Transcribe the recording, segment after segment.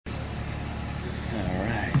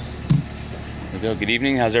go. Good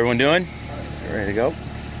evening. How's everyone doing? Ready to go?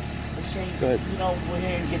 Shane, Go ahead. We're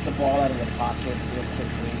here and get the ball out of the pocket real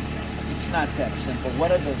quickly. It's not that simple.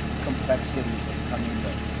 What are the complexities that come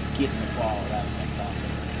into getting the ball out of that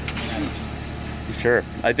pocket? Sure.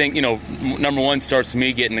 I think, number one starts with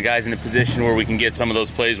me getting the guys in a position where we can get some of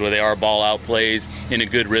those plays where they are ball-out plays in a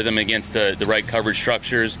good rhythm against the right coverage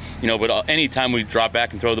structures. But any time we drop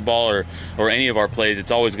back and throw the ball or any of our plays,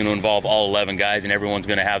 it's always going to involve all 11 guys, and everyone's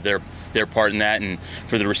going to have their part in that. And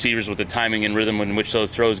for the receivers with the timing and rhythm in which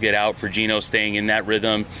those throws get out, for Gino staying in that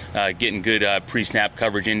rhythm, getting good pre-snap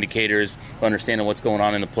coverage indicators, understanding what's going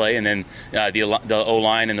on in the play, and then the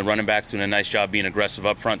O-line and the running backs doing a nice job being aggressive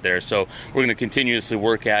up front there. So we're going to continuously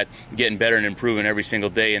work at getting better and improving every single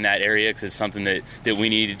day in that area, because it's something that we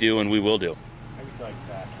need to do and we will do. How do you feel like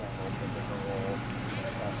Zach handled the bigger role?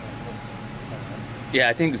 Yeah,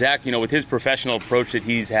 I think Zach, with his professional approach that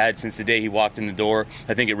he's had since the day he walked in the door,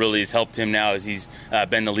 I think it really has helped him now as he's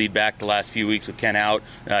been the lead back the last few weeks with Ken out.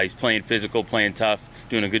 He's playing physical, playing tough,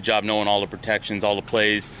 doing a good job knowing all the protections, all the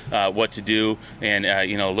plays, what to do, and,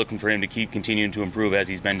 looking for him to keep continuing to improve as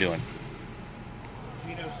he's been doing.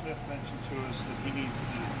 Gino Smith mentioned to us that he needs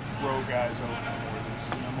to throw guys open more than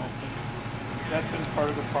see them open. Has that been part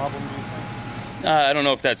of the problem, do you think? I don't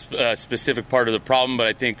know if that's a specific part of the problem, but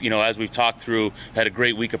I think, as we've talked through, had a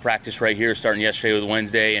great week of practice right here, starting yesterday with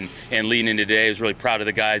Wednesday and leading into today. I was really proud of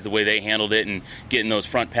the guys, the way they handled it, and getting those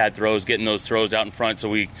front pad throws, getting those throws out in front so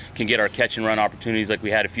we can get our catch and run opportunities like we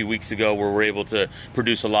had a few weeks ago, where we're able to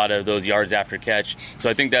produce a lot of those yards after catch. So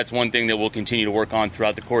I think that's one thing that we'll continue to work on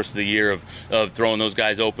throughout the course of the year of throwing those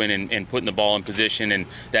guys open and putting the ball in position, and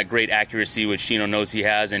that great accuracy which Gino knows he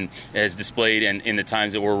has and has displayed in the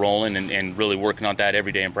times that we're rolling, and really working on that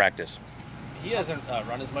every day in practice. He hasn't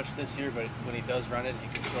run as much this year, but when he does run it, he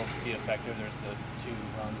can still be effective. There's the 2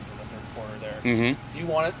 runs in the third quarter there. Mm-hmm. Do you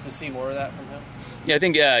want to see more of that from him? Yeah, I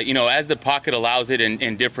think, as the pocket allows it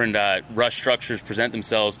and different rush structures present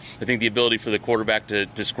themselves, I think the ability for the quarterback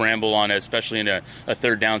to scramble on, especially in a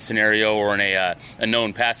third down scenario or in a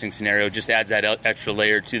known passing scenario, just adds that extra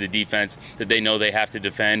layer to the defense that they know they have to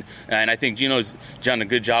defend. And I think Gino's done a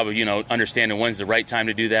good job of, understanding when's the right time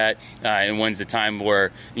to do that, and when's the time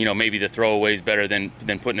where, maybe the throwaway is better than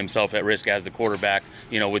putting himself at risk as the quarterback,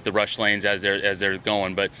 with the rush lanes as they're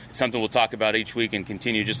going. But it's something we'll talk about each week and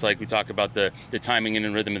continue, just like we talk about the timing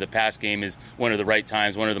and rhythm of the pass game is one of the right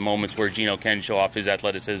times, one of the moments where Gino can show off his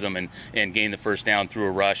athleticism and gain the first down through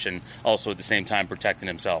a rush, and also at the same time protecting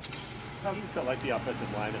himself. How do you feel like the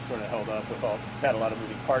offensive line has sort of held up with had a lot of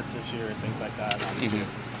moving parts this year and things like that? Obviously,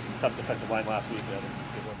 tough defensive line last week, they had a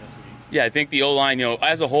good one this week. Yeah, I think the O-line,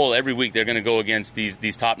 as a whole, every week they're going to go against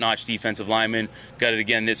these top-notch defensive linemen. Got it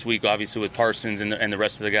again this week, obviously, with Parsons and the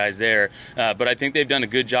rest of the guys there. But I think they've done a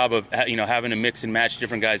good job of, having to mix and match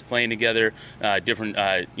different guys playing together, different,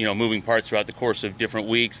 moving parts throughout the course of different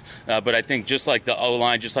weeks. But I think just like the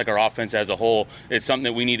O-line, just like our offense as a whole, it's something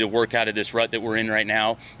that we need to work out of this rut that we're in right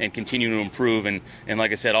now and continue to improve. And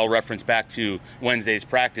like I said, I'll reference back to Wednesday's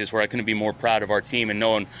practice, where I couldn't be more proud of our team and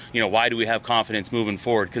knowing, why do we have confidence moving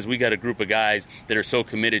forward? Because we got a group of guys that are so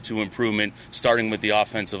committed to improvement, starting with the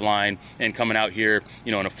offensive line and coming out here,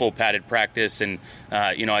 in a full padded practice. And,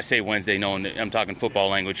 I say Wednesday knowing that I'm talking football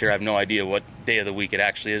language here. I have no idea what day of the week it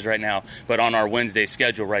actually is right now. But on our Wednesday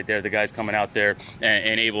schedule right there, the guys coming out there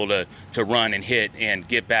and able to run and hit and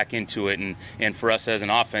get back into it. And for us as an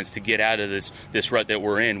offense to get out of this rut that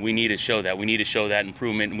we're in, we need to show that. We need to show that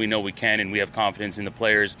improvement, and we know we can, and we have confidence in the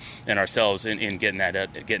players and ourselves in getting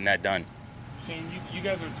that done. Shane, you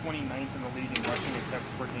guys are 29th in the league in rushing attempts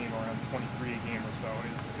per game, around 23 a game or so.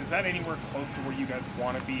 Is that anywhere close to where you guys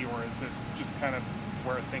want to be, or is it just kind of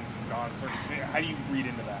where things have gone? So how do you read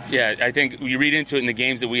into that? Yeah, I think you read into it in the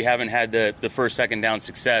games that we haven't had the first, second down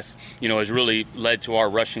success, has really led to our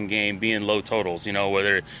rushing game being low totals.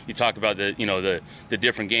 Whether you talk about the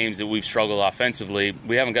different games that we've struggled offensively,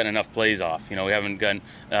 we haven't gotten enough plays off. We haven't been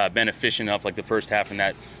efficient enough, like the first half in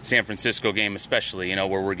that San Francisco game especially,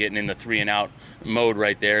 where we're getting in the 3-and-out mode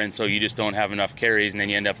right there, and so you just don't have enough carries, and then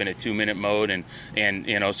you end up in a 2-minute mode,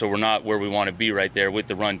 and so we're not where we want to be right there with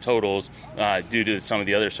the run totals due to some of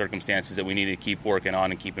the other circumstances that we need to keep working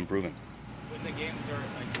on and keep improving. When the games are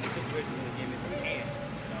like in the situation where the game is at hand,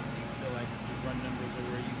 do you feel like the run numbers are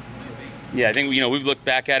where you want to be? Yeah, I think we've looked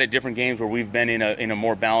back at it, different games where we've been in a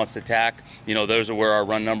more balanced attack. Those are where our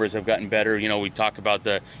run numbers have gotten better. We talk about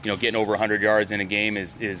the getting over 100 yards in a game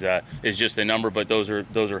is just a number, but those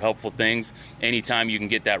are helpful things. Anytime you can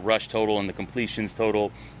get that rush total and the completions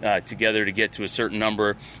total together to get to a certain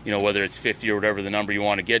number, whether it's 50 or whatever the number you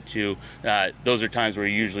want to get to, those are times where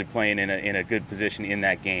you're usually playing in a good position in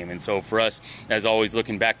that game. And so for us, as always,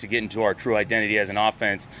 looking back to getting to our true identity as an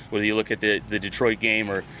offense, whether you look at the Detroit game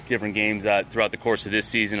or different games throughout the course of this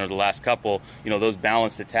season or the last couple, those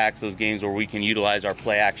balanced attacks, those games where we can utilize our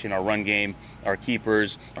play action, our run game, our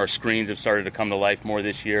keepers, our screens have started to come to life more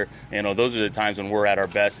this year. Those are the times when we're at our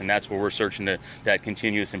best, and that's where we're searching that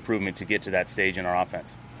continuous improvement to get to that stage in our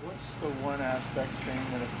offense. What's the one aspect thing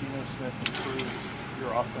that if Geno Smith improves,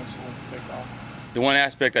 your offense will take off? The one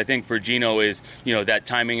aspect I think for Geno is, that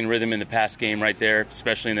timing and rhythm in the pass game right there,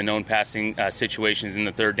 especially in the known passing situations in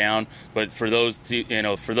the third down. But for those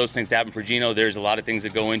things to happen for Geno, there's a lot of things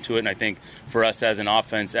that go into it. And I think for us as an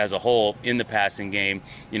offense as a whole in the passing game,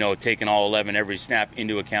 taking all 11 every snap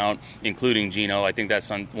into account, including Geno, I think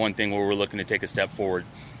that's one thing where we're looking to take a step forward.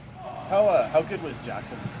 How good was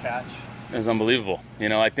Jackson's catch? It was unbelievable.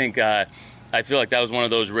 I feel like that was one of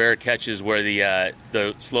those rare catches where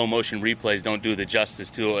the slow motion replays don't do the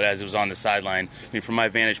justice to it as it was on the sideline. I mean, from my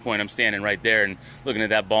vantage point, I'm standing right there and looking at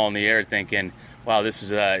that ball in the air thinking, wow, this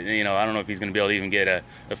is, I don't know if he's going to be able to even get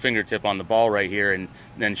a fingertip on the ball right here. And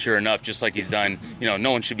then sure enough, just like he's done,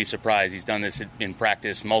 no one should be surprised. He's done this in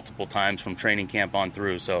practice multiple times from training camp on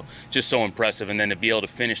through. So just so impressive. And then to be able to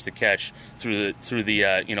finish the catch through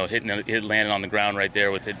the landing on the ground right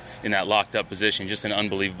there with it in that locked up position, just an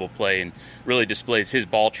unbelievable play and really displays his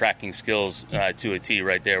ball tracking skills to a T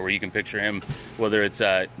right there, where you can picture him, whether it's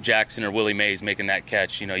Jackson or Willie Mays making that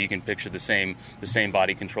catch, you can picture the same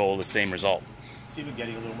body control, the same result. Is he even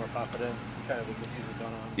getting a little more confident kind of as the season's gone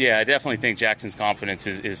on? Yeah, I definitely think Jackson's confidence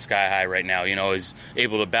is sky high right now. Is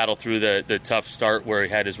able to battle through the tough start where he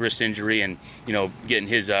had his wrist injury and, getting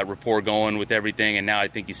his rapport going with everything. And now I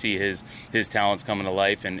think you see his talents coming to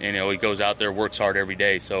life. And he goes out there, works hard every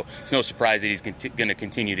day. So it's no surprise that he's going to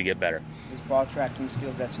continue to get better. His ball tracking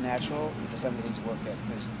skills, that's natural. Is it something he's worked at?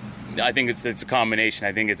 I think it's a combination.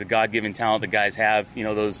 I think it's a God-given talent that guys have.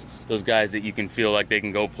 Those guys that you can feel like they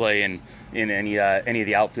can go play in any of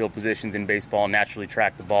the outfield positions in baseball and naturally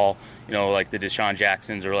track the ball. Like the Deshaun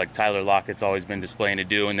Jacksons or like Tyler Lockett's always been displaying to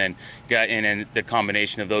do. And then the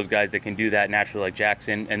combination of those guys that can do that naturally, like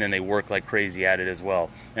Jackson, and then they work like crazy at it as well.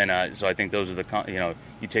 And so I think those are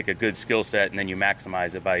you take a good skill set and then you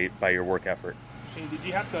maximize it by your work effort. Shane, did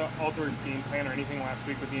you have to alter game plan or anything last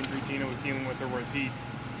week with the injury Geno was dealing with, or was he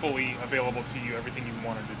fully available to you, everything you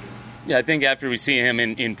wanted to do? Yeah, I think after we see him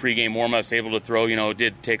in pregame warmups, able to throw, it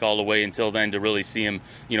did take all the way until then to really see him,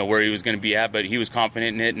 where he was going to be at. But he was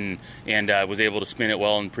confident in it and was able to spin it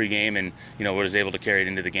well in pregame and, was able to carry it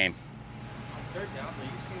into the game. Third down, are you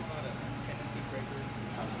seeing a lot of tendency breakers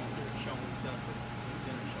out there showing stuff or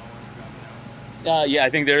center showing? Yeah, I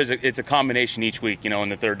think it's a combination each week, in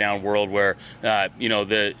the third down world where,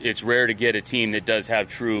 it's rare to get a team that does have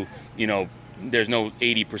true, there's no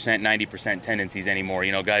 80%, 90% tendencies anymore.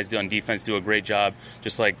 Guys on defense do a great job,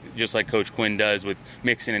 just like Coach Quinn does with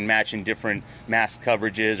mixing and matching different mass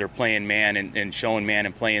coverages or playing man and showing man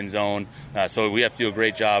and playing zone. So we have to do a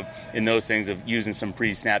great job in those things of using some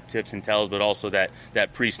pre-snap tips and tells, but also that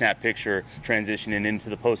pre-snap picture transitioning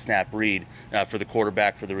into the post-snap read for the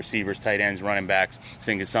quarterback, for the receivers, tight ends, running backs. I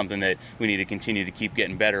think is something that we need to continue to keep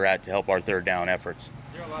getting better at to help our third down efforts. Is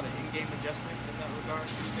there a lot of in-game adjustment in that regard?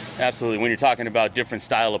 Absolutely. When you're talking about different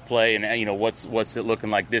style of play and, what's it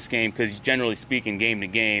looking like this game, because generally speaking, game to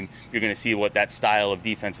game, you're going to see what that style of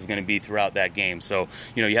defense is going to be throughout that game. So,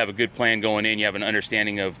 you have a good plan going in. You have an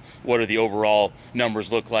understanding of what are the overall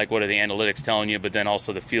numbers look like, what are the analytics telling you, but then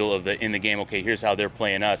also the feel of in the game, okay, here's how they're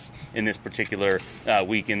playing us in this particular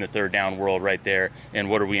week in the third down world right there, and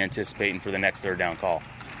what are we anticipating for the next third down call. Can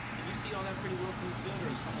you see all that pretty well from the field,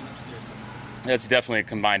 or is someone upstairs? That's definitely a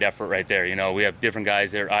combined effort right there. We have different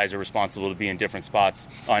guys. Their eyes are responsible to be in different spots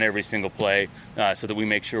on every single play so that we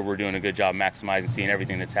make sure we're doing a good job maximizing, seeing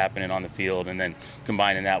everything that's happening on the field, and then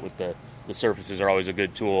combining that with the surfaces are always a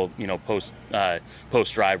good tool,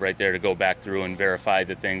 post drive right there to go back through and verify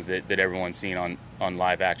the things that everyone's seen on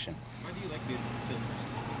live action. Why do you like being on the field?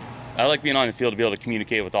 I like being on the field to be able to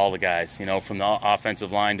communicate with all the guys, from the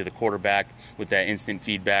offensive line to the quarterback with that instant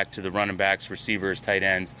feedback to the running backs, receivers, tight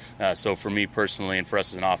ends. So for me personally and for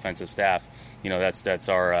us as an offensive staff, that's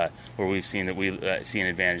our where we've seen that we see an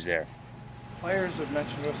advantage there. Players have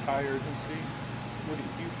mentioned to us high urgency.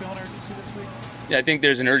 Do you feel an urgency this week? Yeah, I think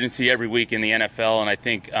there's an urgency every week in the NFL, and I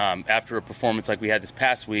think after a performance like we had this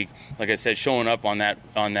past week, like I said, showing up on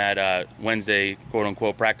that Wednesday quote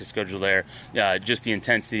unquote practice schedule there, just the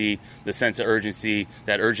intensity, the sense of urgency,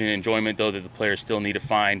 that urgent enjoyment though that the players still need to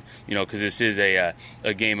find, because this is a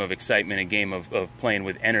game of excitement, a game of playing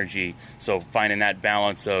with energy. So finding that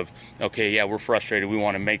balance of, okay, yeah, we're frustrated, we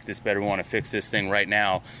want to make this better, we want to fix this thing right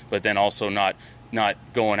now, but then also not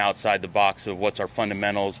going outside the box of what's our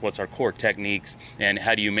fundamentals, what's our core techniques, and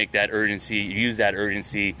how do you make that urgency, use that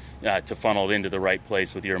urgency to funnel it into the right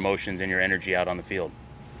place with your emotions and your energy out on the field.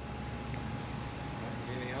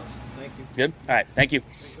 Anything else? Thank you. Good? All right. Thank you.